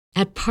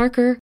At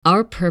Parker,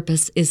 our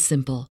purpose is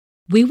simple.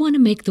 We want to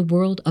make the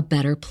world a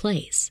better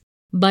place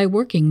by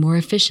working more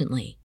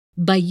efficiently,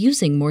 by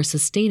using more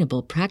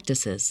sustainable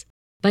practices,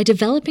 by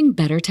developing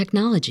better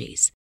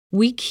technologies.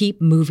 We keep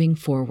moving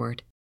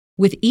forward.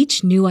 With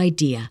each new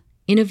idea,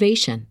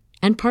 innovation,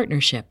 and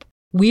partnership,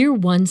 we're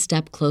one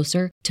step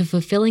closer to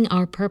fulfilling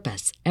our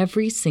purpose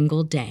every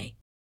single day.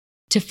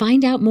 To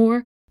find out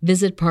more,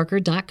 visit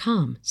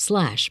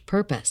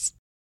parker.com/purpose.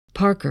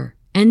 Parker,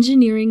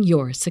 engineering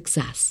your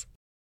success.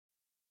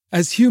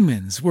 As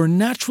humans, we're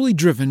naturally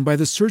driven by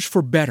the search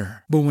for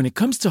better. But when it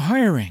comes to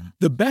hiring,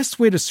 the best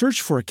way to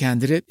search for a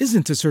candidate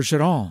isn't to search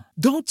at all.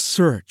 Don't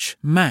search,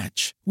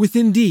 match with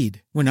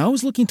Indeed. When I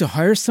was looking to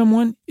hire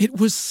someone, it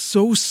was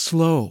so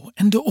slow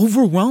and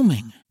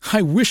overwhelming.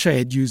 I wish I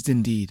had used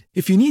Indeed.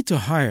 If you need to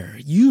hire,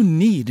 you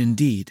need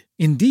Indeed.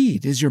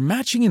 Indeed is your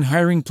matching and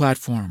hiring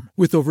platform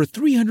with over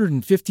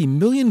 350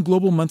 million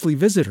global monthly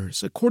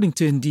visitors, according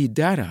to Indeed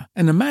data,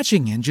 and a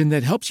matching engine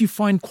that helps you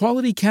find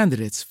quality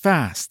candidates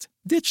fast.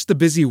 Ditch the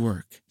busy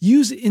work.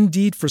 Use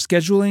Indeed for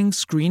scheduling,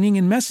 screening,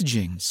 and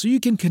messaging so you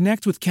can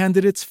connect with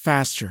candidates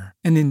faster.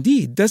 And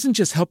Indeed doesn't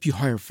just help you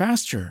hire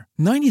faster.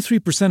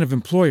 93% of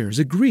employers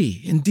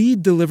agree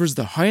Indeed delivers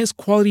the highest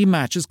quality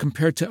matches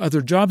compared to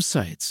other job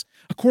sites,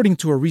 according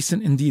to a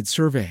recent Indeed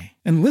survey.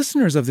 And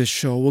listeners of this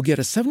show will get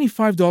a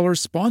 $75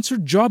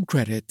 sponsored job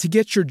credit to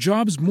get your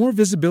jobs more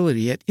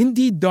visibility at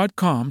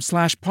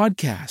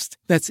Indeed.com/podcast.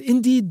 That's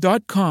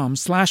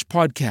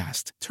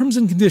Indeed.com/podcast. Terms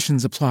and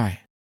conditions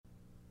apply.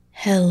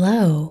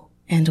 Hello,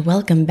 and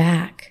welcome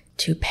back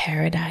to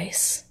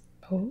Paradise.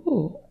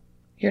 Oh,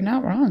 you're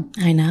not wrong.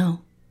 I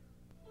know.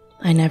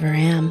 I never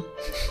am.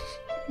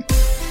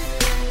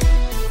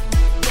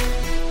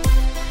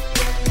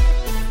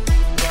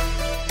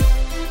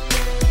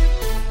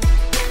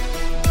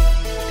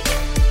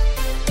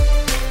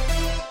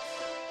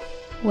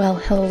 Well,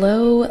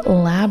 hello,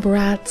 lab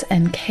rats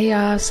and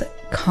chaos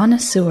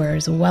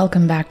connoisseurs.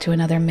 Welcome back to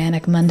another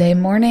Manic Monday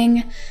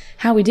morning.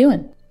 How we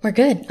doing? We're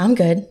good. I'm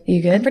good.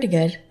 You good? I'm pretty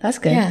good. That's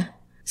good. Yeah.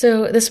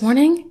 So this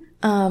morning,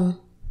 I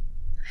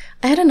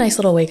had a nice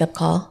little wake-up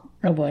call.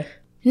 Oh boy.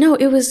 No,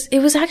 it was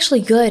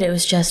actually good. It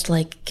was just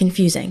like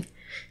confusing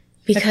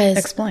because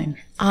Explain.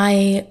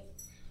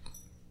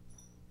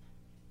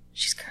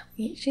 She's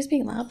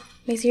being loud.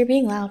 Maisie, you're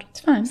being loud.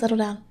 It's fine. Settle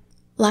down.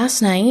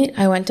 Last night,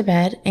 I went to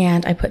bed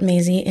and I put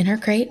Maisie in her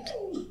crate.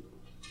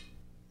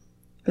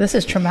 This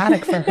is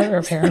traumatic for her,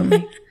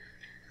 apparently.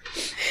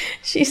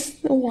 She's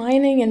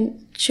whining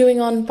and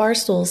chewing on bar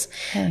stools.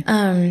 Hey.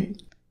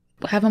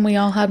 Haven't we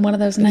all had one of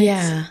those nights?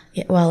 Yeah.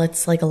 Well,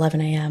 it's like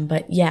 11 a.m.,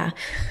 but yeah.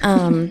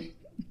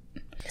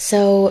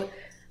 So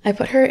I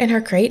put her in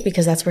her crate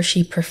because that's where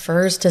she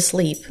prefers to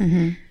sleep.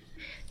 Mm-hmm.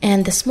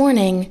 And this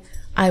morning,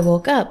 I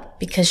woke up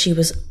because she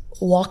was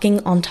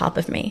walking on top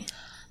of me.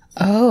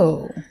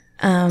 Oh.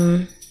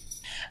 Don't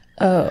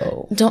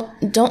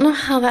know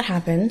how that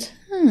happened.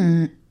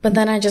 But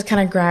then I just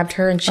kind of grabbed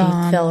her and she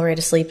fell right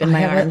asleep in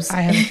my arms.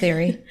 I have a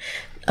theory.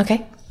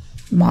 Okay.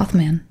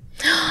 Mothman.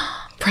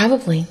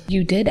 Probably.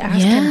 You did ask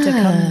him to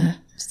come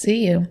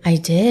see you. I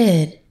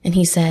did. And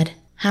he said,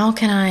 how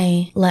can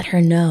I let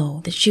her know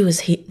that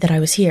that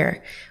I was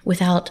here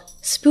without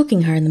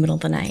spooking her in the middle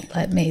of the night?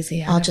 Let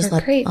Maisie out of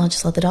her crate. I'll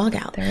just let the dog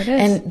out. There it is.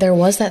 And there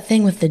was that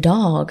thing with the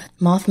dog.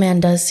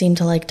 Mothman does seem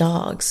to like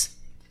dogs.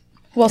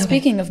 Well,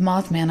 speaking of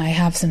Mothman, I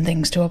have some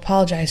things to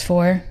apologize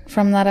for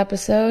from that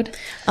episode.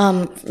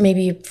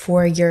 Maybe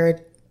for your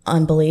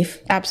unbelief.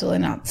 Absolutely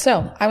not.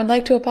 So, I would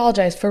like to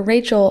apologize for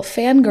Rachel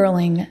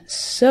fangirling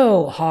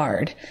so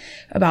hard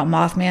about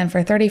Mothman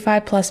for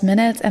 35 plus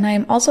minutes, and I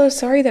am also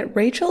sorry that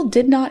Rachel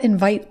did not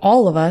invite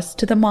all of us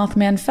to the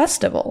Mothman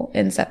Festival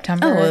in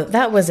September. Oh,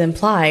 that was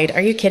implied.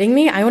 Are you kidding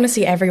me? I want to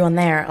see everyone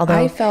there,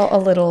 although I felt a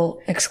little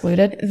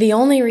excluded. The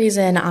only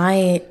reason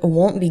I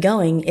won't be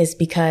going is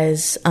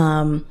because,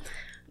 I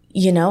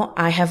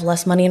have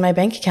less money in my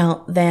bank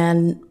account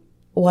than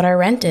what our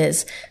rent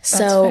is.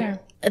 So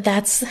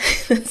that's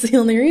the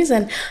only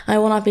reason I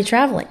will not be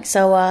traveling.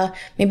 So,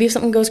 maybe if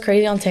something goes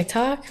crazy on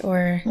TikTok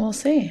or we'll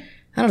see.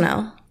 I don't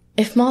know.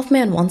 If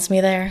Mothman wants me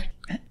there,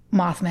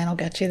 Mothman will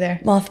get you there.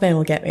 Mothman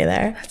will get me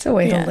there. That's a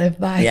way to live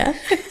by. Yeah.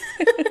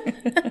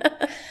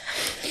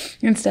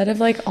 Instead of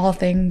like all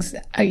things,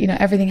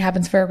 everything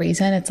happens for a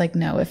reason. It's like,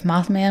 no, if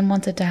Mothman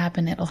wants it to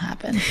happen, it'll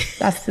happen.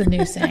 That's the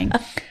new saying.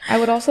 I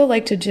would also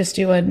like to just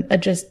do a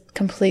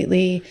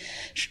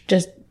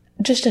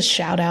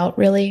shout out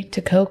really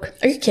to Coke.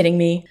 Are you kidding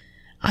me?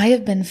 I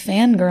have been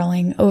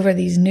fangirling over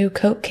these new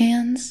Coke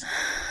cans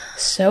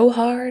so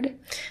hard.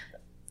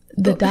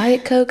 The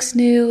Diet Coke's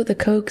new, the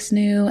Coke's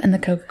new, and the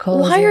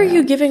Coca-Cola Why Zero. are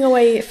you giving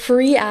away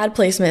free ad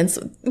placements?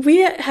 We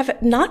have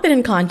not been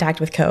in contact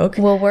with Coke.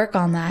 We'll work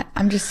on that.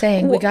 I'm just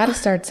saying, we got to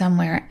start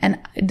somewhere. And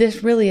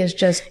this really is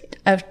just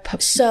a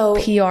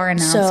PR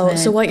announcement.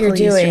 So what you're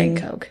Please doing,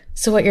 drink Coke.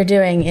 So what you're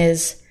doing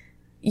is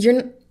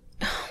oh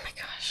my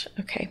gosh.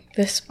 Okay.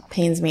 This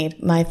pains me.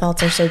 My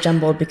thoughts are so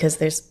jumbled because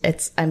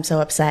I'm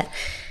so upset.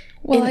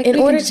 Well, in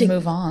order to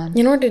move on.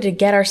 In order to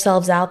get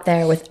ourselves out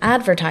there with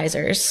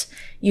advertisers,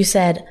 you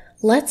said,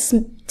 let's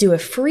do a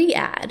free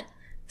ad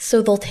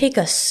so they'll take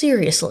us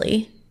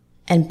seriously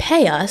and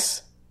pay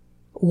us.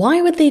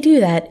 Why would they do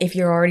that if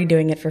you're already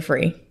doing it for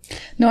free?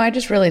 No, I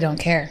just really don't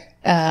care.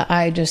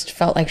 I just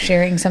felt like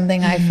sharing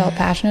something I felt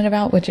passionate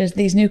about, which is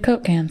these new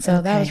Coke cans.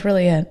 So that was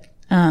really it.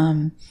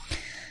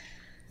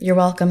 You're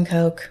welcome,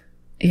 Coke.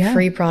 Yeah.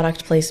 Free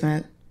product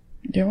placement.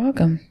 You're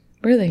welcome.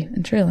 Really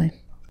and truly.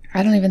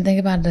 I don't even think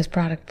about it as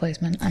product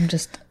placement. I'm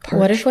just parched.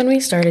 What if when we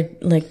started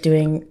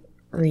started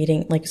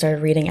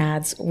reading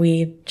ads,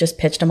 we just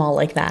pitched them all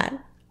like that?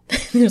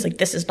 It was like,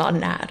 this is not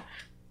an ad.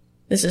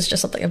 This is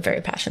just something I'm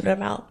very passionate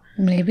about.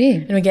 Maybe.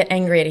 And we get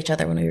angry at each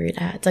other when we read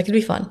ads. That could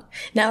be fun.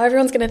 Now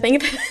everyone's going to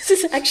think that this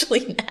is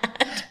actually an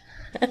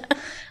ad.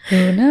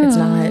 Who knows? It's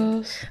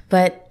not.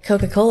 But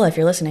Coca-Cola, if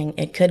you're listening,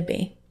 it could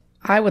be.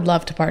 I would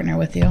love to partner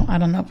with you. I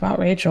don't know about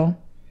Rachel.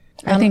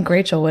 I think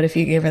Rachel would if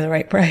you gave her the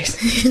right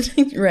price.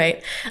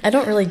 Right. I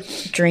don't really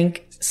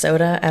drink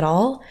soda at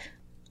all,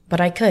 but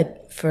I could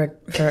for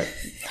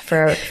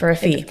a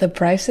fee. If the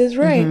price is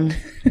right.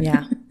 Mm-hmm.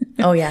 Yeah.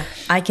 Oh yeah.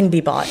 I can be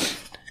bought.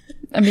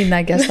 I mean,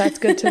 I guess that's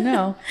good to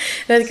know.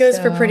 That goes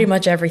for pretty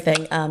much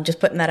everything.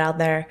 Just putting that out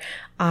there.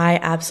 I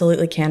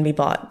absolutely can be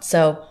bought.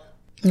 So,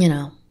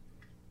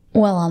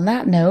 Well, on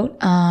that note,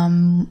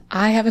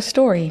 I have a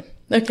story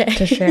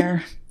to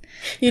share.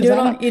 You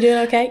doing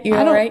okay? You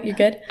all right? You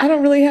good? I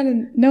don't really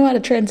know how to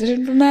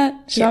transition from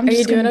that. So I'm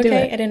just doing okay? Do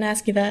I didn't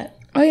ask you that.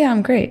 Oh yeah,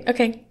 I'm great.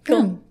 Okay,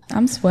 cool. Yeah,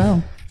 I'm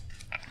swell.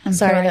 I'm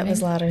sorry thriving. that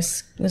was loud. I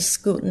was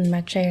scooting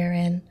my chair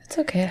in. It's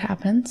okay. It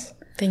happens.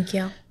 Thank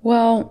you.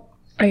 Well,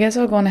 I guess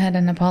I'll go on ahead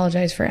and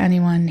apologize for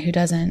anyone who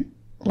doesn't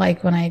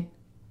like when I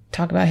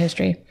talk about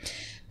history.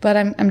 But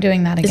I'm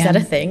doing that again. Is that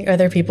a thing? Are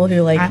there people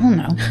who like... I don't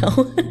know.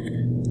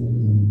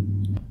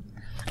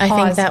 I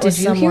think that was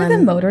someone... Did you hear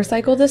the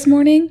motorcycle this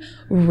morning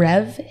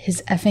rev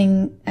his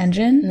effing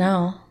engine?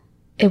 No.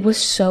 It was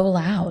so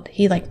loud.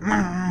 He like...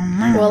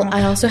 Well,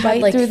 I also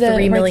had like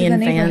 3 million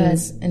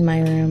fans in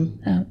my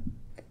room. Oh,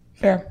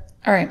 fair.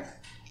 All right.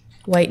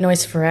 White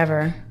noise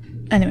forever.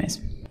 Anyways.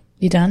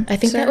 You done? I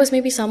think that was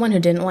maybe someone who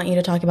didn't want you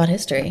to talk about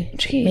history.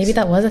 Jeez, maybe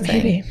that was a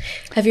thing. Maybe.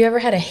 Have you ever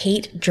had a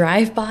hate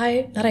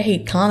drive-by? Not a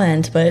hate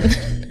comment, but...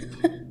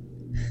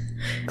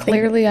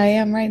 Clearly I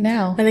am right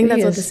now. I think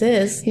that's what this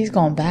is. He's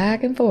going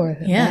back and forth.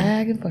 Yeah.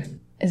 Back and forth.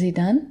 Is he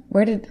done?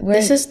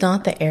 This is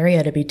not the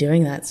area to be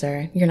doing that,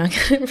 sir. You're not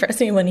going to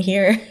impress anyone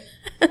here.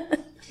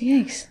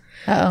 Yikes.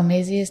 Uh-oh,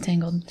 Maisie is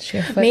tangled.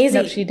 Maisie.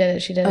 No, she did it.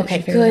 She did it. Okay,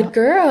 good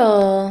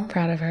girl.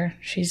 Proud of her.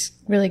 She's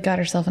really got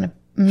herself in a...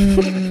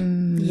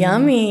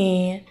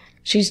 Yummy.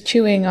 She's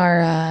chewing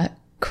our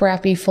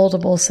crappy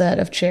foldable set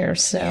of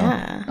chairs. So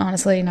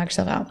honestly, knock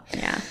yourself out.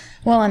 Yeah.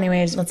 Well,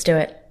 anyways. Let's do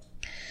it.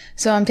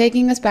 So I'm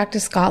taking us back to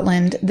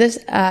Scotland.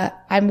 This,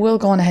 I will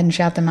go on ahead and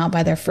shout them out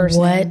by their first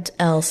name. What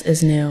else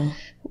is new?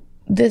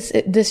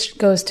 This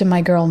goes to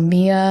my girl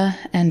Mia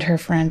and her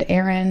friend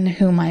Erin,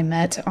 whom I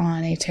met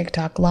on a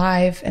TikTok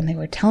live, and they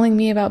were telling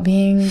me about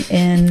being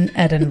in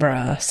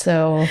Edinburgh.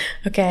 So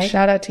okay,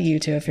 shout out to you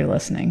two if you're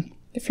listening.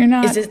 If you're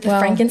not, is it the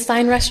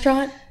Frankenstein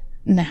restaurant?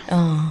 No.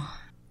 Oh,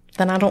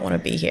 then I don't want to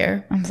be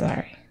here. I'm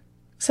sorry.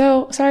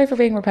 So sorry for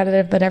being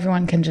repetitive, but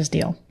everyone can just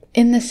deal.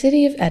 In the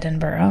city of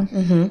Edinburgh,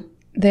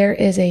 there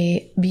is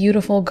a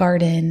beautiful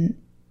garden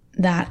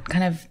that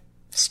kind of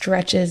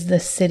stretches the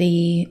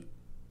city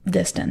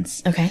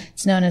distance. Okay.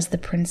 It's known as the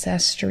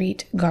Princess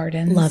Street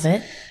Gardens. Love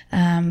it.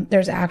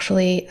 There's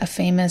actually a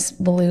famous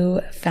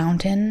blue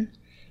fountain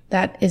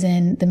that is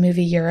in the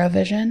movie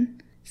Eurovision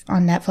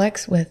on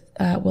Netflix with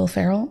Will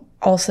Ferrell.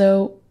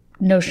 Also,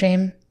 no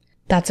shame.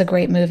 That's a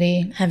great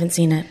movie. Haven't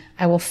seen it.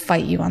 I will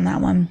fight you on that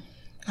one.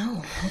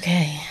 Oh,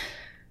 okay.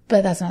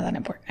 But that's not that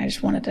important. I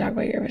just wanted to talk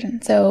about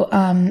Eurovision. So,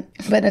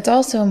 but it's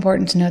also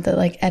important to note that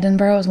like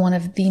Edinburgh is one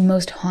of the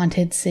most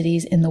haunted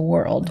cities in the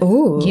world.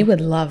 Ooh. You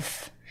would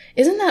love.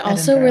 Isn't that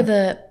also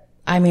where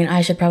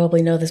I should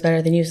probably know this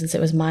better than you since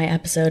it was my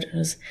episode. It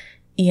was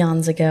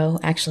eons ago.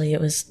 Actually, it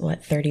was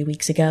 30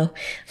 weeks ago.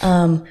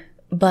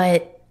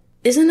 But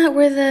isn't that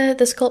where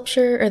the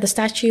sculpture or the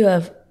statue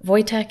of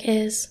Wojtek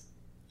is?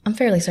 I'm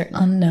fairly certain.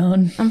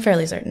 Unknown. I'm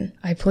fairly certain.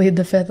 I plead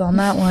the fifth on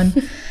that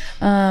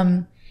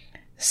one.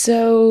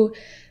 So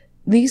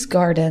these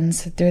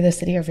gardens through the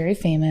city are very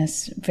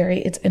famous.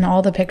 It's in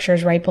all the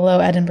pictures right below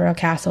Edinburgh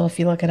Castle. If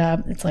you look it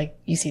up, it's like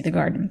you see the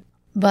garden.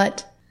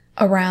 But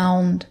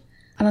around,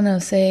 I don't know,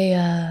 say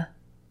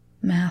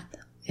math,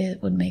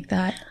 it would make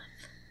that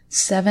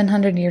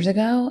 700 years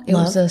ago, it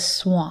was a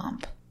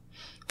swamp.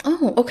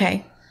 Oh,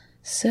 okay.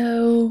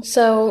 So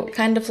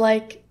kind of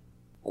like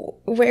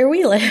where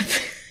we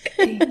live.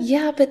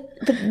 Yeah, but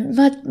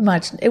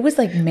much. It was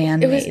like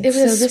man-made. It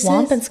was a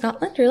swamp in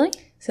Scotland, really?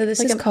 So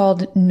this is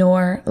called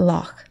Nor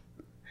Loch.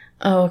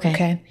 Oh, okay.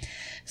 Okay.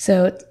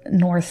 So it's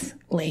North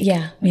Lake.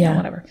 Yeah.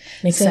 Whatever.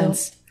 Makes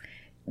sense.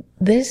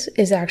 This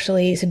is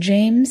actually, so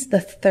James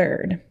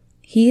III,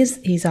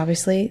 he's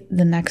obviously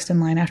the next in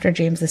line after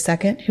James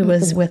II, who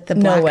was with the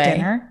Black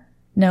Dinner.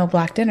 No,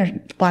 Black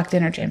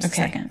Dinner James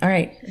II. All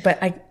right.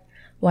 But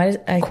I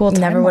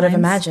never would have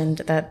imagined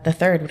that the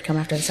third would come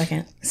after the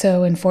second.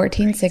 So in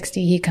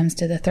 1460, he comes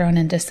to the throne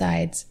and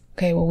decides,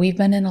 okay, well, we've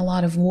been in a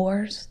lot of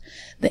wars.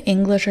 The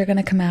English are going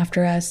to come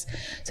after us.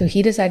 So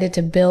he decided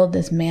to build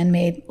this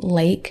man-made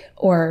lake,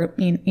 or,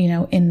 in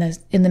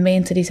the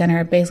main city center,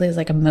 it basically is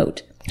like a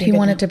moat. He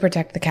wanted to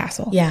protect the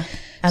castle. Yeah,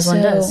 as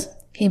one does.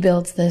 He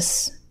builds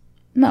this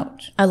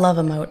moat. I love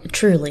a moat,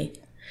 truly.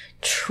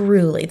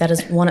 That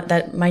is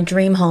that my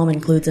dream home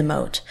includes a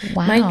moat.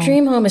 Wow. My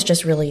dream home is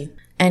just really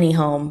any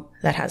home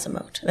that has a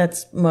moat.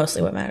 That's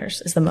mostly what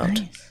matters, is the moat.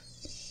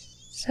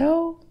 Nice.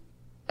 So,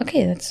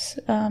 okay, that's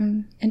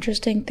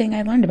interesting thing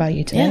I learned about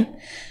you today.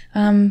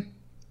 Yeah.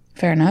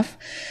 Fair enough.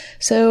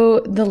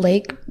 So the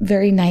lake,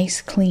 very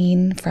nice,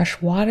 clean,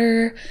 fresh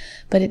water,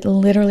 but it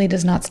literally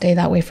does not stay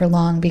that way for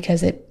long,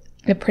 because it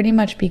pretty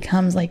much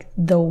becomes like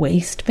the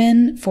waste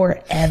bin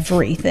for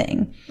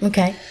everything.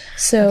 Okay.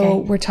 So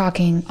we're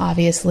talking,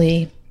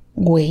 obviously,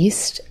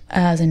 waste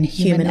as in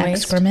human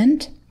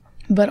excrement,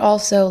 but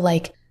also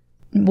like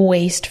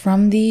waste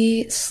from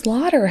the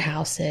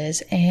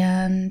slaughterhouses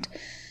and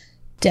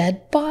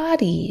dead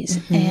bodies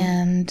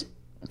and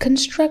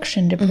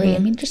construction debris. I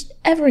mean, just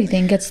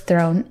everything gets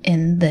thrown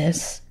in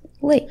this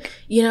lake.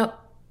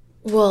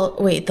 Well,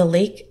 wait, the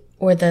lake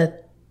or the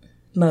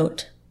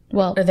moat?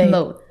 Well,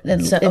 moat.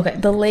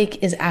 The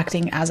lake is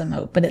acting as a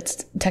moat, but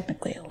it's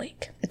technically a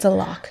lake. It's a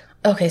loch.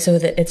 Okay, so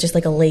it's just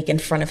like a lake in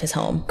front of his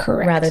home.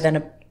 Correct. Rather than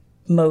a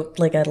moat,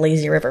 like a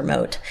lazy river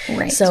moat.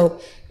 Right.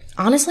 So,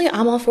 honestly,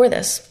 I'm all for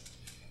this.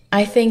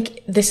 I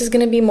think this is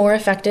going to be more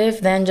effective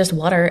than just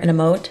water in a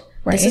moat.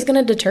 Right. This is going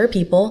to deter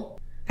people.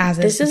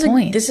 This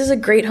is a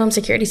great home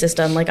security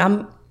system. Like,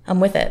 I'm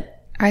with it.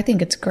 I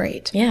think it's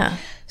great. Yeah.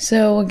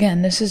 So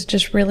again, this is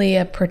just really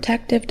a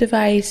protective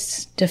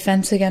device,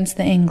 defense against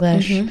the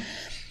English.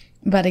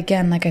 But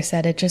again, like I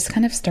said, it just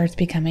kind of starts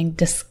becoming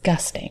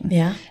disgusting.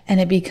 Yeah. And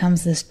it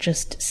becomes this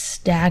just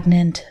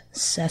stagnant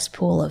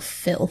cesspool of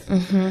filth.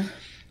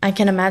 I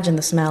can imagine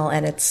the smell,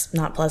 and it's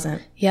not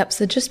pleasant. Yep.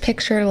 So just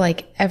picture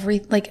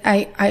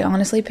I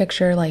honestly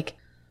picture like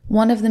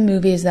one of the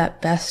movies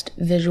that best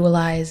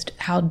visualized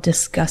how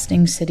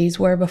disgusting cities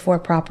were before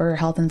proper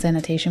health and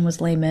sanitation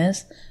was Les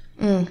Mis.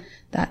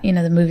 That,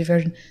 the movie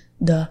version.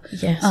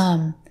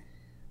 Yes.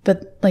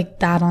 But like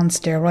that on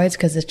steroids,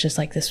 because it's just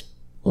like this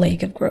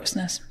lake of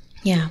grossness.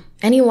 Yeah.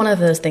 Any one of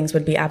those things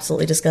would be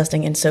absolutely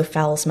disgusting and so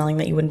foul smelling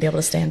that you wouldn't be able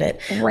to stand it.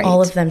 Right.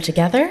 All of them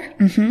together?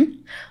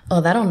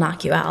 Oh, that'll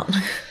knock you out.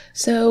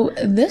 So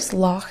this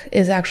loch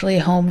is actually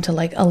home to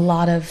like a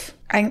lot of,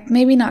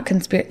 maybe not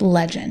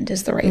legend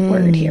is the right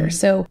word here.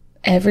 So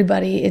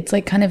everybody, it's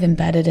like kind of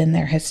embedded in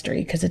their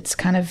history, because it's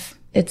kind of,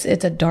 it's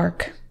a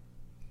dark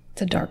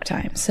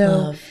time.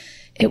 So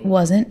it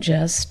wasn't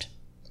just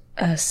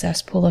a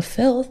cesspool of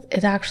filth.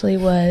 It actually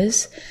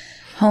was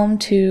home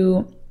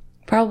to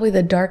probably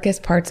the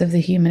darkest parts of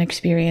the human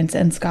experience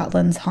and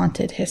Scotland's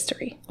haunted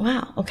history.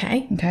 Wow.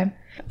 Okay. Okay.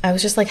 I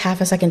was just like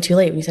half a second too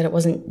late when you said it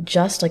wasn't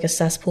just like a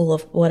cesspool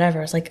of whatever.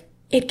 I was like,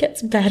 it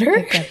gets better.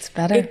 It gets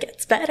better. It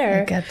gets better.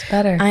 It gets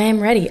better. I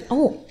am ready.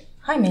 Oh,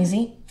 hi,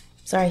 Maisie.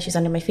 Sorry, she's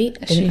under my feet.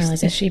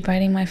 Is she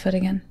biting my foot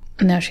again?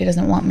 No, she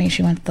doesn't want me.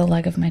 She wants the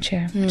leg of my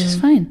chair, which is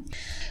fine.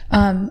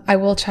 I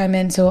will chime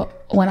in. So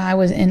when I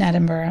was in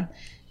Edinburgh,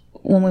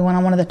 when we went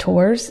on one of the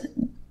tours,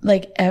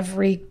 like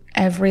every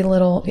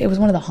little, it was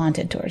one of the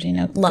haunted tours,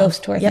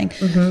 ghost tour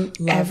thing.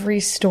 Every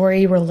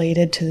story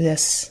related to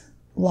this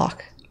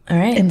loch. All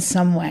right. In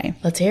some way.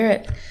 Let's hear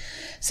it.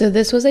 So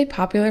this was a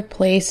popular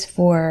place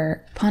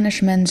for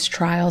punishments,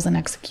 trials, and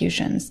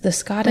executions. The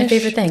Scottish my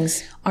favorite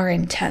things are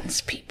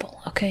intense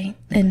people, okay?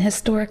 And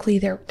historically,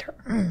 they're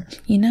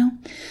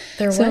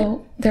They're so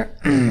what? They're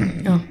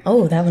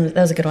that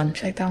was a good one.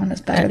 Like that one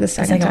is better. The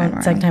second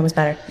time was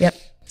better. Yep.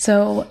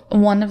 So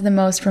one of the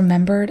most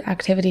remembered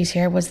activities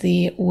here was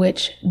the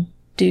witch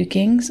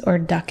dukings or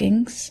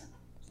duckings.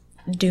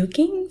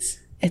 Dukings?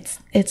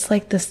 It's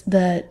like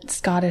the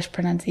Scottish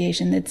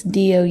pronunciation. It's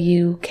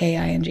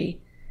Douking.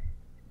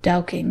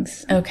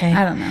 Dowkings. Okay.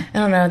 I don't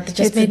know. It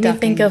just made me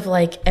think of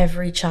like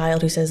every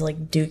child who says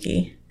like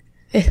dookie.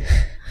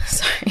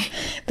 Sorry.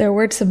 There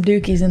were some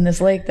dookies in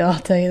this lake, though, I'll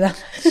tell you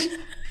that.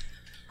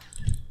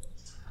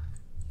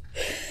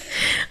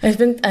 I've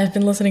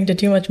been listening to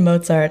too much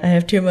Mozart. I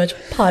have too much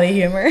potty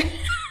humor.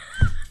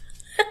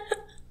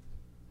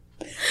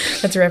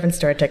 That's a reference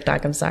to our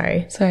TikTok. I'm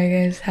sorry. Sorry,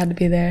 guys. Had to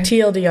be there.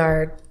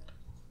 TLDR,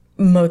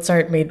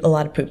 Mozart made a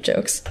lot of poop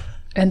jokes.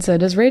 And so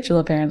does Rachel,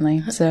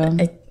 apparently. So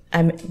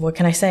what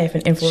can I say? I've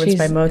been influenced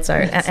by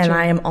Mozart, and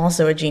I am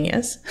also a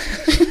genius.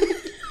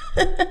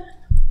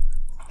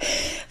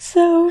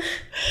 So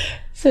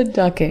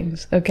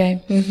duckings,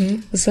 okay?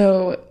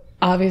 So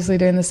obviously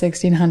during the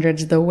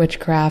 1600s, the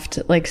witchcraft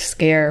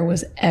scare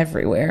was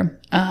everywhere.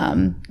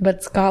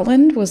 But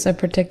Scotland was a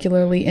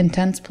particularly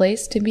intense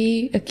place to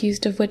be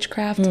accused of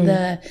witchcraft.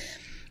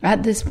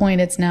 At this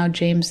point, it's now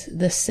James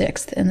VI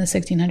in the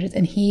 1600s,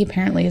 and he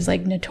apparently is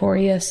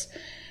notorious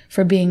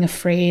for being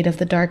afraid of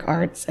the dark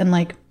arts and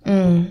like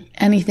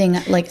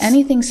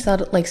anything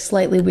subtle, like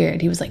slightly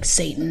weird. He was like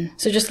Satan.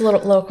 So just a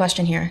little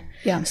question here.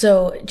 Yeah.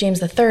 So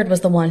James III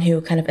was the one who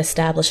kind of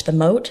established the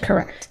moat.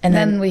 Correct. And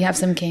then we have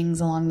some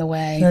kings along the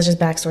way. That's just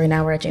backstory.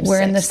 Now we're at James VI.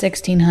 We're in the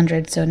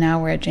 1600s, so now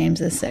we're at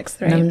James VI,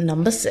 right?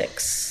 Number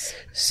 6.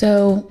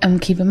 So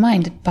keep in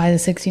mind, by the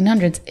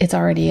 1600s, it's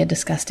already a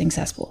disgusting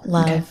cesspool.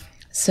 Love. Okay?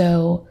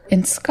 So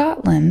in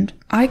Scotland,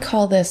 I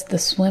call this the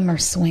swim or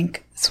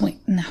swink.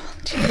 No,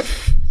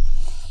 geez.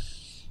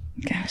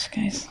 Gosh,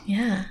 guys.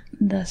 Yeah.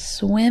 The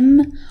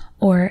swim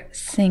or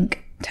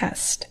sink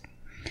test.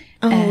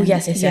 Oh, And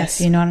yes.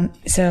 You know,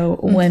 so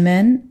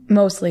women,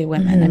 mostly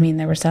women. I mean,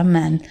 there were some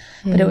men,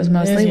 but it was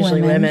mostly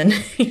usually women.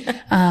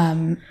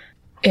 Women.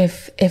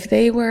 If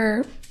they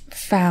were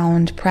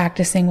found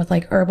practicing with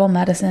like herbal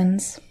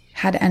medicines,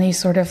 had any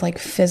sort of like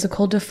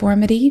physical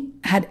deformity,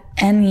 had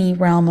any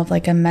realm of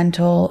like a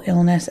mental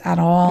illness at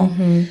all,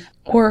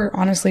 or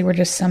honestly were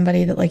just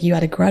somebody that like you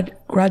had a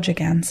grudge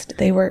against,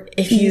 they were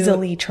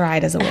easily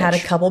tried as a witch. Had a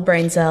couple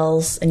brain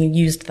cells and you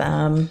used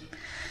them.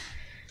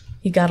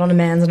 You got on a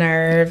man's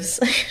nerves.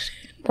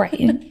 Right.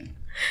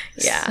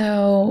 Yeah.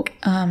 So,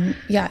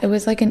 it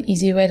was like an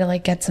easy way to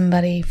like get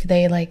somebody,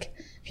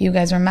 if you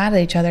guys were mad at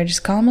each other,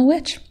 just call them a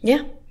witch.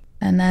 Yeah.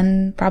 And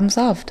then problem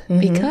solved.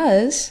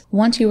 Because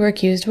once you were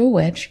accused of a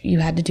witch, you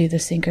had to do the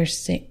swim or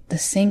sink. The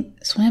swim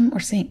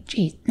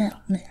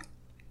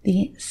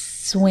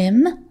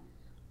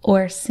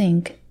or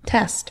sink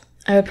test.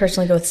 I would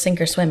personally go with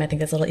sink or swim. I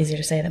think that's a little easier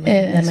to say.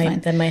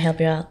 That might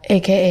help you out.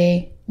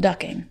 AKA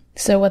ducking.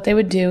 So what they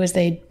would do is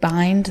they'd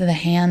bind the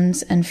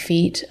hands and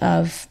feet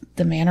of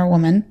the man or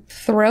woman,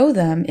 throw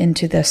them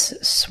into this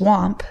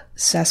swamp,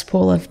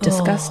 cesspool of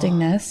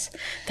disgustingness.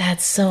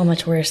 That's so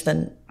much worse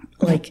than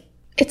like...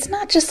 It's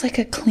not just like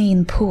a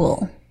clean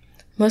pool.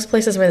 Most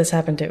places where this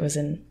happened, it was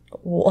in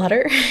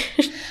water.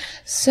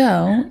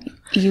 So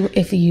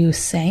if you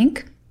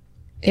sank,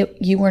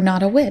 you were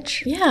not a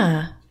witch.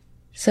 Yeah.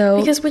 So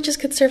because witches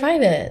could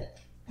survive it.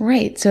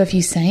 Right. So if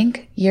you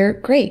sank, you're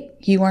great.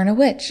 You weren't a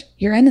witch.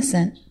 You're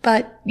innocent.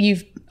 But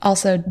you've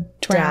also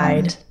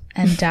drowned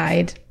and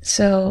died.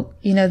 So,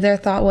 their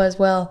thought was,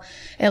 well,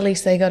 at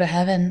least they go to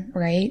heaven,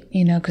 right?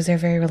 Because they're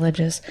very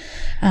religious.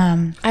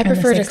 I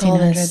prefer to call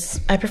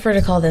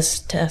this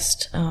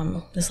test,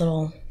 this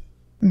little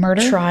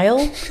murder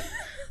trial.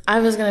 I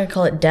was going to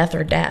call it death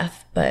or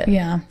death, but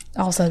yeah,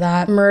 also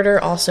that. Murder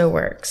also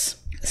works.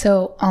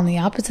 So on the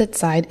opposite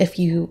side, if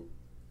you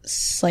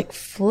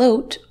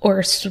float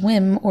or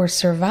swim or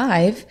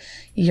survive,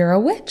 you're a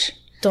witch.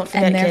 Don't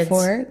forget, and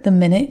therefore, the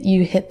minute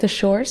you hit the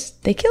shores,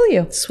 they kill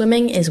you.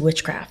 Swimming is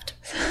witchcraft.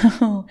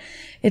 So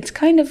it's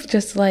kind of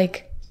just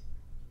like,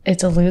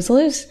 it's a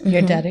lose-lose.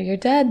 You're dead or you're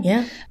dead.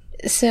 Yeah.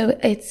 So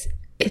it's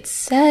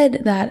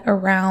said that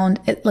around,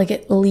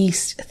 at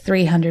least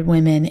 300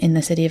 women in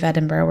the city of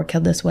Edinburgh were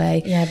killed this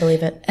way. Yeah, I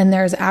believe it. And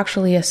there's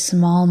actually a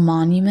small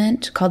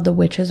monument called the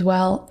Witch's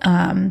Well,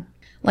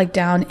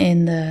 down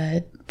in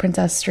the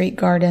Princess Street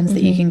Gardens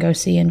that you can go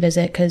see and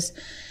visit, because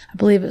I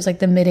believe it was like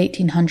the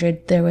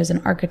mid-1800s, there was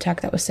an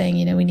architect that was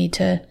saying,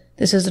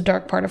 this is a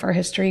dark part of our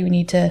history. We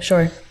need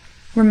to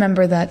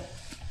remember that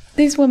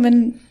these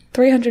women,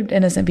 300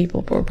 innocent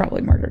people were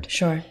probably murdered.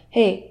 Sure.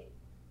 Hey,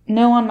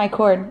 no on my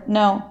cord.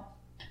 No.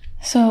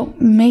 So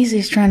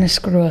Maisie's trying to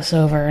screw us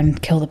over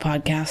and kill the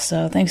podcast.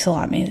 So thanks a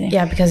lot, Maisie.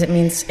 Yeah, because it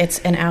means it's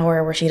an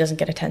hour where she doesn't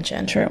get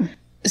attention. True.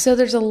 So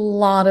there's a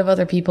lot of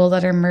other people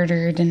that are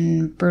murdered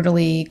and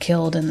brutally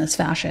killed in this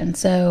fashion.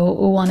 So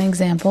one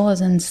example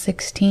is in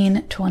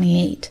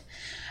 1628.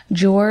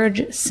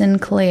 George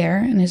Sinclair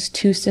and his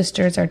 2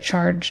 sisters are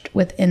charged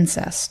with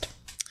incest.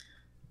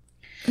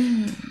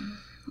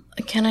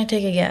 Can I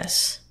take a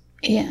guess?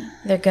 Yeah.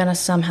 They're gonna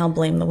somehow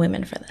blame the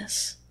women for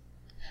this.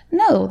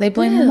 No, they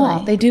blame them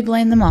all. They do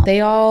blame them all.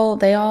 They all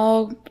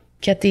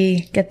get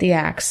the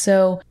axe.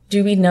 So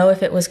do we know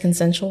if it was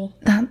consensual?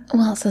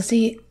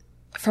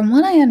 From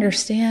what I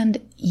understand,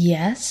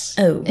 yes,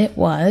 it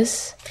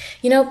was.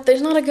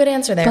 There's not a good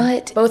answer there.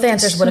 But both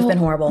answers would have been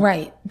horrible.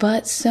 Right.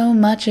 But so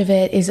much of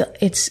it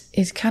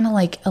is kind of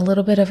like a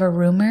little bit of a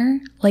rumor.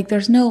 Like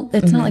it's not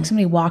like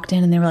somebody walked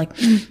in and they were like,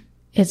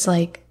 it's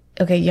like,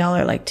 okay, y'all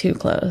are like too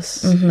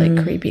close,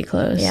 like creepy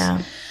close.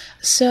 Yeah.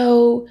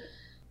 So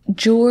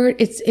George,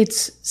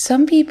 it's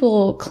some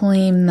people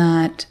claim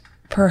that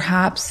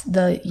perhaps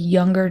the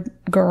younger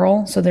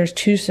girl, so there's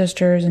 2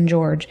 sisters and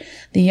George,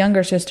 the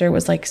younger sister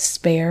was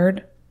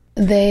spared.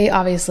 They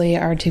obviously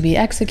are to be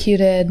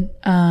executed,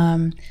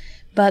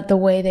 but the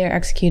way they're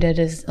executed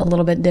is a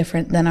little bit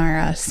different than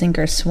our sink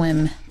or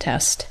swim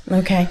test.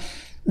 Okay.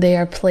 They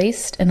are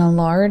placed in a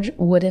large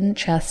wooden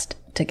chest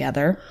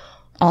together,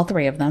 all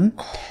 3 of them.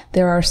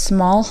 There are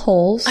small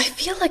holes. I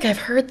feel like I've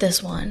heard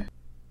this one.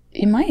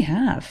 You might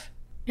have.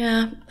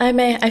 Yeah,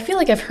 I feel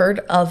like I've heard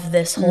of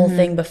this whole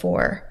thing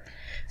before.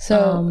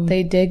 So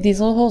they dig these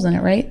little holes in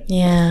it, right?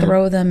 Yeah.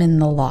 Throw them in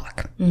the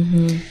lock.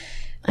 Mm-hmm.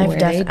 I've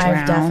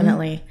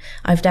definitely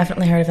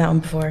heard of that one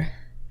before.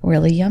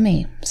 Really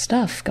yummy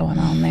stuff going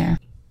on there.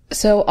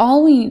 So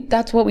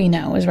that's what we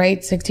know is, right,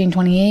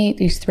 1628,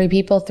 these 3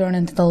 people thrown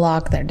into the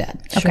lock, they're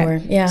dead. Sure,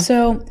 yeah.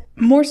 So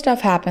more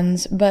stuff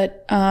happens,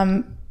 but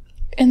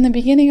in the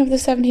beginning of the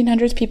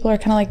 1700s, people are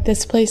kind of like,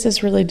 this place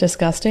is really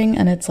disgusting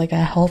and it's like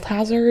a health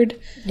hazard.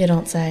 You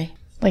don't say.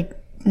 Like,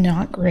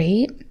 not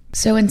great.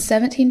 So in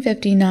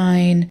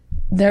 1759,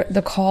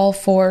 the call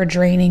for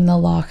draining the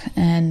loch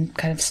and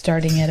kind of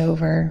starting it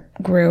over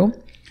grew.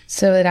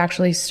 So it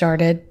actually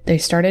they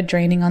started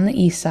draining on the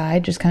east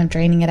side, just kind of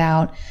draining it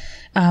out,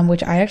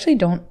 which I actually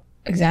don't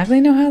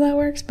exactly know how that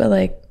works, but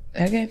like,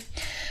 okay.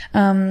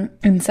 In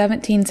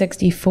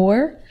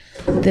 1764,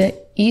 the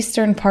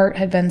eastern part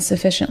had been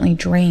sufficiently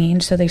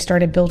drained, so they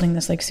started building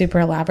this like super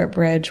elaborate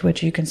bridge,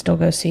 which you can still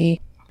go see.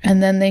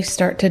 And then they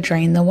start to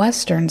drain the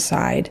western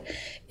side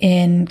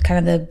in kind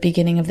of the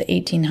beginning of the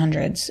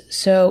 1800s.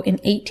 So in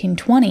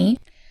 1820,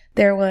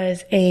 there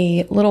was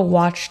a little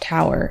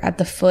watchtower at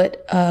the foot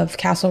of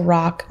Castle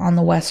Rock on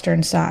the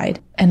western side,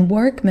 and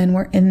workmen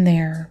were in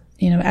there,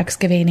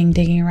 excavating,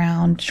 digging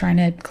around, trying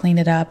to clean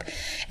it up,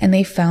 and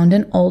they found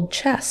an old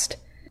chest.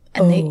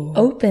 And they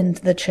opened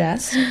the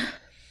chest,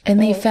 and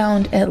they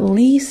found at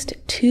least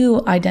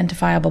 2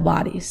 identifiable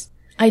bodies.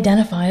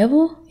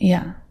 Identifiable?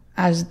 Yeah.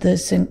 As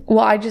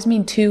I just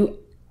mean 2,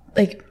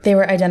 like, they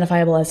were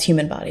identifiable as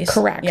human bodies.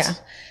 Correct. Yeah.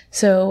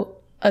 So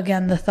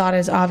again, the thought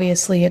is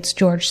obviously it's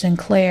George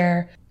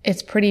Sinclair.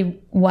 It's pretty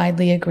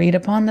widely agreed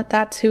upon that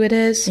that's who it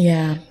is.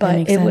 Yeah.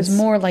 But it was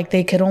more like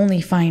they could only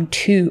find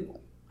 2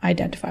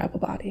 identifiable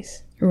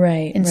bodies.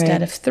 Right.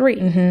 Instead of 3.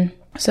 Mm-hmm.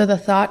 So the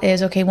thought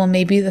is, okay, well,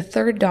 maybe the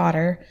third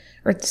daughter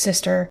or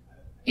sister,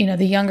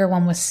 the younger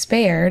one was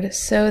spared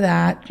so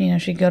that,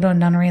 she'd go to a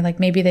nunnery. Like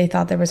maybe they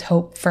thought there was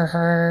hope for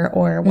her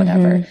or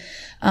whatever.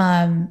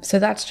 Mm-hmm. So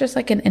that's just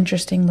like an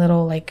interesting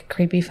little like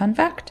creepy fun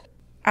fact.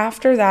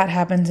 After that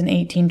happens in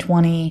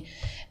 1820,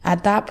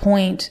 at that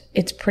point,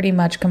 it's pretty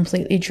much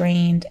completely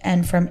drained.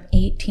 And from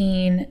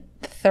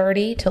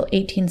 1830 till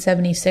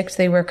 1876,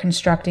 they were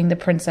constructing the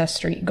Princess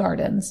Street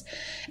Gardens.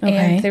 Okay.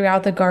 And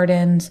throughout the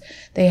gardens,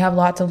 they have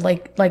lots of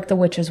like the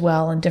Witch's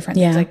Well and different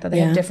things like that. They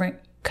have different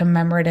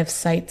commemorative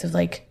sites of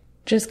like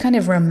just kind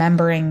of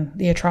remembering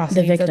the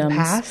atrocities of the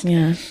past.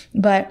 Yeah.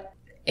 But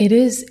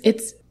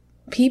it's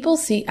people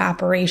see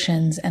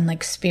apparitions and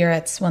like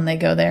spirits when they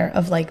go there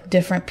of like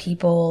different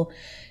people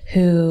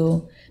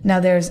who, now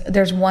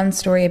there's one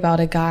story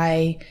about a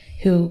guy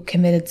who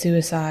committed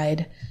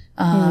suicide.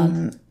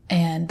 And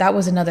that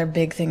was another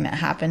big thing that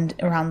happened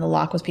around the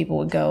loch was people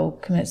would go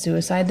commit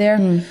suicide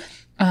there.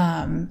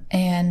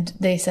 And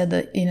they said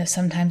that,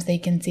 sometimes they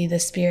can see the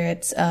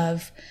spirits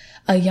of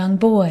a young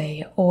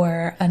boy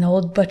or an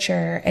old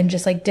butcher and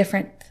just like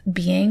different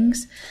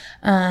beings.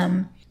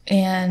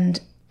 And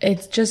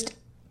it's just,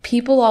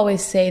 people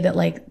always say that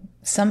like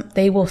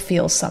they will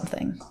feel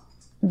something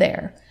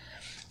there.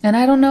 And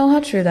I don't know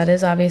how true that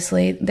is,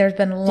 obviously. There's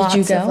been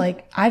lots of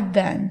like, I've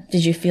been.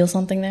 Did you feel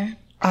something there?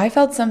 I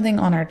felt something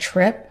on our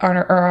trip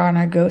or on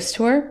our ghost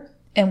tour,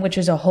 and which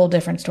is a whole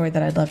different story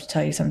that I'd love to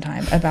tell you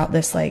sometime about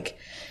this. Like,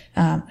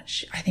 I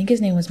think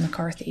his name was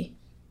McCarthy.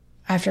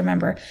 I have to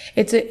remember.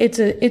 It's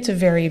a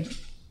very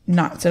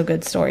not so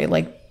good story.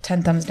 Like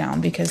 10 thumbs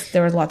down because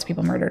there were lots of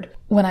people murdered.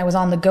 When I was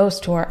on the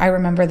ghost tour, I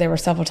remember there were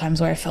several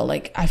times where I felt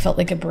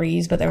like a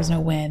breeze, but there was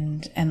no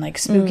wind and like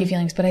spooky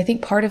feelings. But I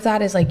think part of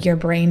that is like your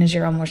brain is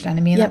your own worst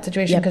enemy in that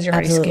situation because you're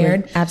already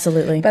scared.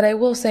 Absolutely. But I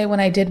will say when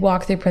I did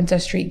walk through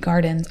Princess Street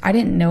Gardens, I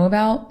didn't know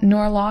about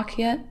Nor Loch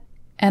yet.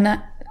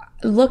 And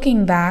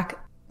looking back,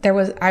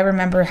 I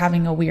remember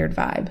having a weird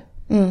vibe.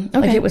 Okay.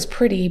 Like it was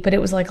pretty, but it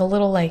was like a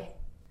little like,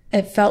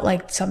 it felt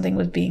like something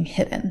was being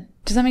hidden.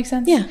 Does that make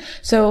sense? Yeah.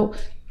 So,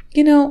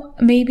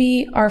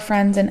 maybe our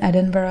friends in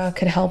Edinburgh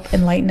could help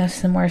enlighten us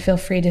some more. Feel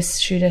free to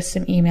shoot us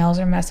some emails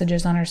or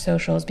messages on our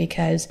socials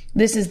because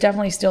this is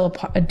definitely still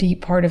a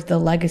deep part of the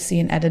legacy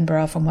in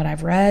Edinburgh from what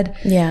I've read.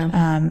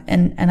 Yeah.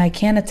 And I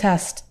can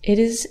attest,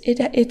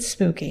 it's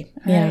spooky.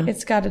 Yeah. Right?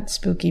 It's got its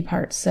spooky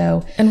parts.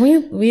 So. And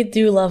we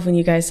do love when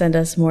you guys send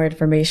us more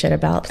information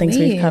about things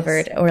we've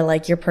covered or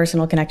like your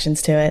personal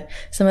connections to it.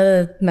 Some of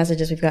the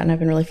messages we've gotten have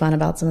been really fun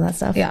about some of that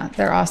stuff. Yeah,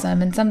 they're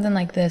awesome. And something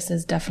like this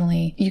is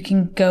definitely, you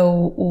can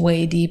go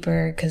way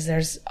deeper because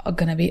there's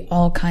going to be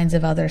all kinds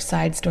of other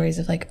side stories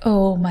of like,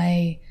 oh,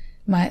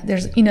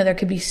 there's, there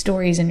could be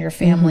stories in your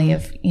family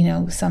of,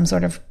 some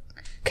sort of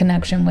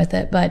connection with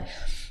it. But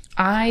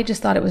I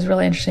just thought it was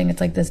really interesting.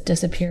 It's like this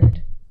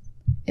disappeared.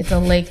 It's a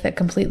lake that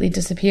completely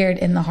disappeared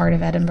in the heart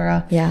of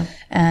Edinburgh. Yeah.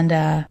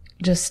 And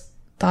just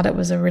thought it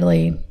was a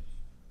really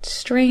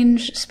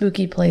strange,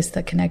 spooky place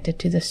that connected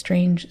to the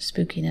strange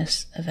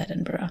spookiness of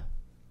Edinburgh.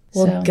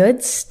 Well,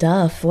 good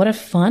stuff. What a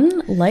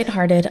fun,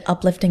 lighthearted,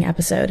 uplifting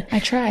episode. I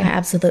try. I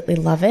absolutely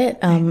love it.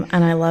 And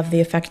I love the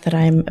effect that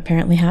I'm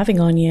apparently having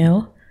on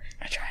you.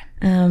 I try.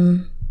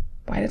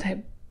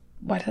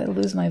 Why did I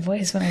lose my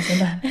voice when I said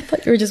that? I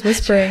thought you were just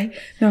whispering.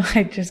 No,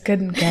 I just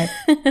couldn't get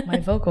my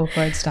vocal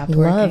cords stopped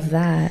working. Love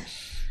that.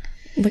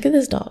 Look at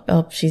this dog.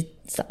 Oh,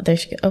 there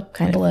she goes. Oh,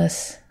 kind of.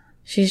 Bliss.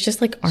 She's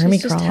just like army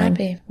She's just crawling.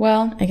 Happy.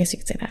 Well, I guess you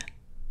could say that.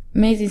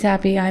 Maisie's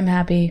happy. I'm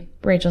happy.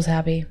 Rachel's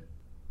happy.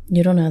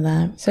 You don't know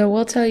that. So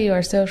we'll tell you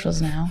our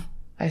socials now,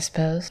 I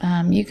suppose.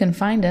 You can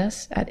find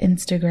us at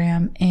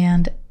Instagram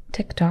and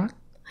TikTok,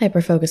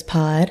 Hyperfocus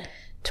Pod,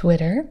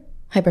 Twitter,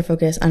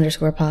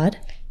 Hyperfocus_pod,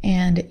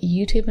 and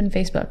YouTube and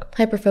Facebook.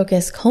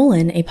 Hyperfocus: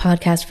 a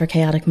podcast for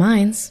chaotic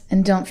minds.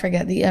 And don't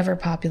forget the ever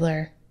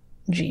popular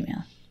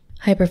Gmail.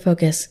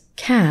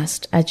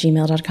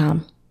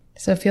 hyperfocuscast@gmail.com.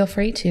 So feel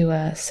free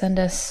to send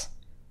us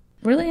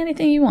really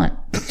anything you want.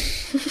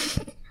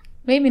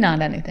 Maybe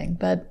not anything,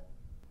 but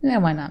yeah,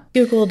 why not?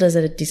 Google does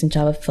a decent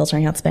job of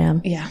filtering out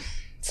spam. Yeah.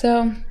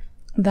 So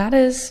that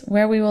is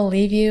where we will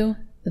leave you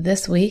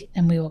this week,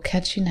 and we will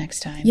catch you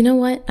next time. You know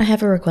what? I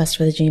have a request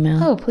for the Gmail.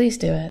 Oh, please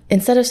do it.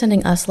 Instead of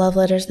sending us love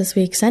letters this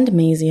week, send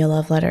Maisie a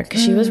love letter,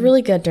 because she was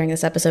really good during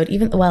this episode,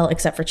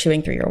 except for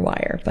chewing through your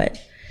wire, but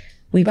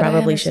we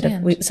probably should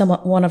have,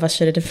 one of us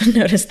should have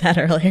noticed that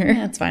earlier.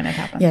 Yeah, it's fine. It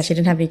happens. Yeah, she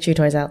didn't have any chew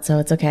toys out, so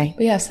it's okay.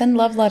 But yeah, send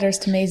love letters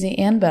to Maisie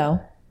and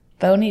Bo.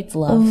 Bo needs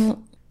love.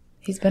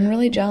 He's been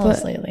really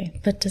jealous lately.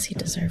 But does he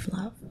deserve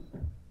love?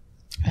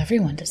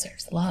 Everyone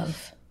deserves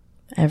love.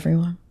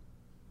 Everyone.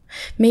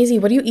 Maisie,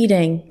 what are you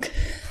eating?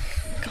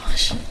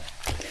 Gosh.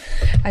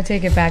 I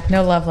take it back.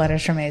 No love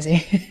letters from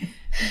Maisie.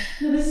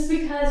 No, this is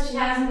because she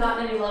hasn't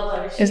gotten any love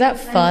letters. Is that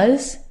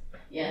fuzz?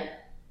 Yeah.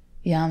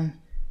 Yum.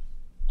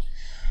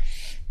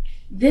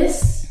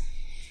 This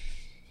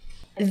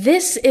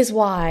is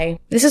why.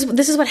 This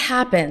is what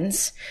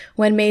happens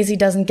when Maisie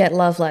doesn't get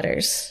love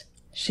letters.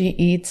 She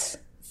eats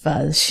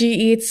fuzz. She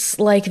eats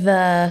like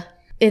the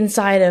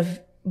inside of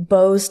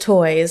Bo's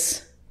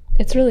toys.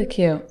 It's really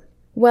cute.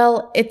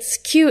 Well, it's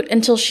cute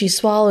until she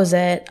swallows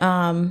it.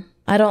 I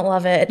don't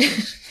love it.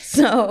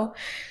 So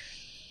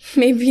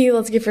maybe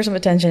let's give her some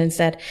attention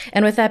instead.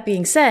 And with that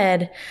being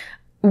said,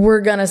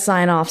 we're gonna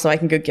sign off so I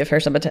can go give her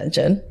some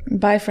attention.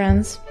 Bye,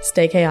 friends.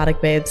 Stay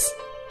chaotic, babes.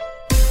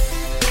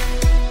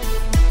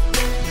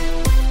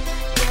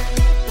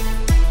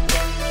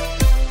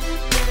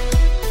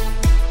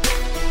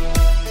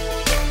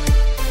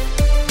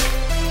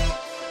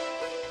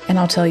 And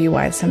I'll tell you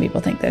why some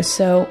people think this.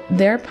 So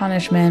their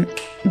punishment,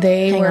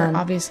 they were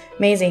obvious.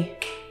 Maisie.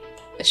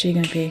 Is she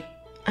going to pee?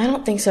 I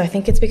don't think so. I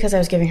think it's because I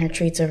was giving her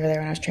treats over there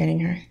when I was training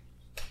her.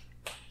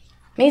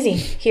 Maisie,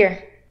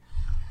 here.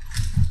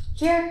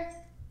 Here.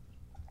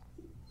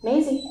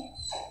 Maisie,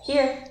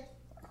 here.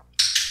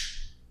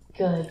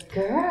 Good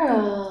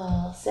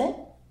girl. Sit.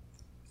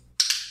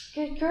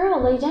 Good girl.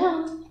 Lay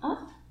down.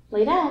 Up.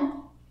 Lay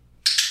down.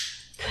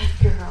 Good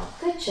girl.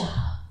 Good job.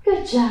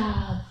 Good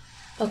job.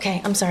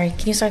 Okay, I'm sorry.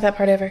 Can you start that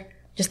part over?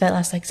 Just that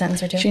last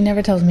sentence or two? She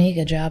never tells me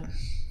good job.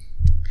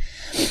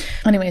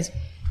 Anyways.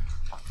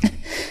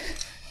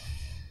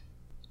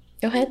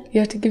 Go ahead. You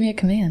have to give me a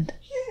command.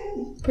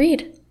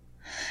 Read.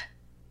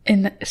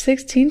 In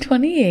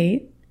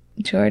 1628,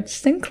 George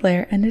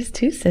Sinclair and his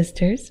two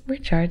sisters were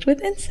charged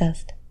with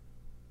incest.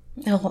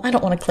 Oh, I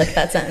don't want to click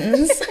that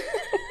sentence.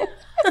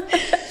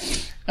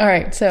 All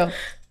right, so.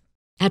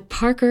 At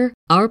Parker,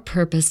 our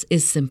purpose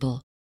is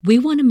simple. We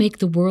want to make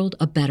the world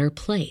a better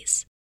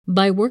place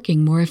by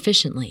working more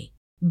efficiently,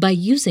 by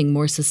using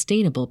more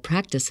sustainable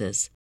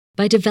practices,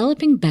 by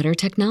developing better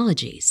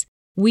technologies.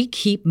 We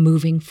keep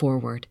moving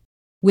forward.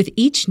 With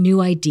each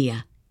new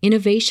idea,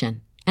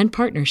 innovation, and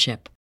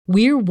partnership,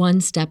 we're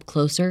one step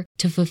closer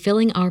to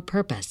fulfilling our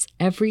purpose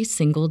every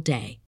single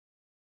day.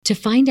 To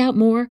find out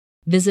more,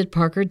 visit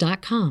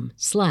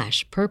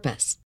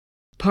parker.com/purpose.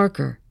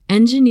 Parker,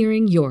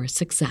 engineering your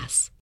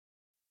success.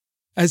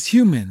 As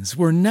humans,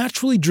 we're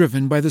naturally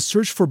driven by the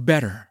search for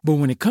better. But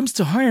when it comes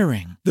to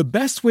hiring, the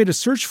best way to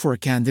search for a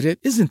candidate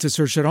isn't to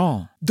search at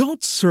all.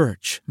 Don't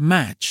search,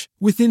 match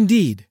with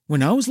Indeed.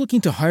 When I was looking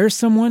to hire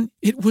someone,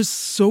 it was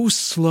so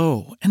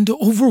slow and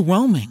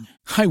overwhelming.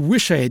 I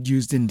wish I had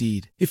used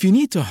Indeed. If you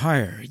need to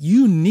hire,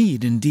 you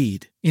need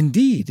Indeed.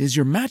 Indeed is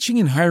your matching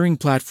and hiring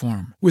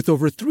platform with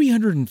over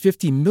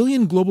 350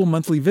 million global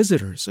monthly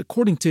visitors,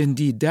 according to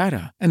Indeed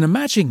data, and a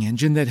matching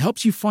engine that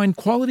helps you find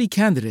quality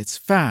candidates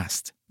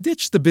fast.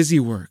 Ditch the busy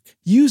work.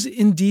 Use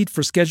Indeed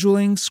for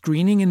scheduling,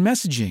 screening, and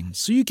messaging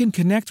so you can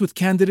connect with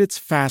candidates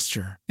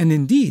faster. And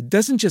Indeed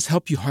doesn't just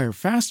help you hire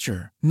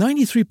faster.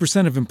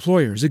 93% of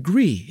employers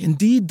agree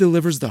Indeed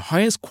delivers the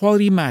highest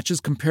quality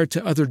matches compared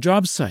to other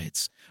job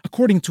sites,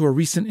 according to a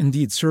recent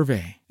Indeed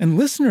survey. And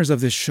listeners of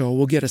this show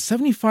will get a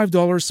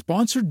 $75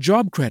 sponsored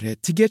job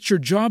credit to get your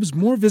jobs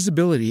more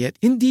visibility at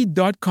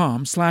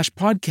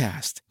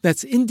Indeed.com/podcast.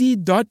 That's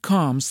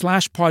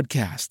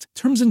Indeed.com/podcast.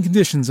 Terms and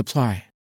conditions apply.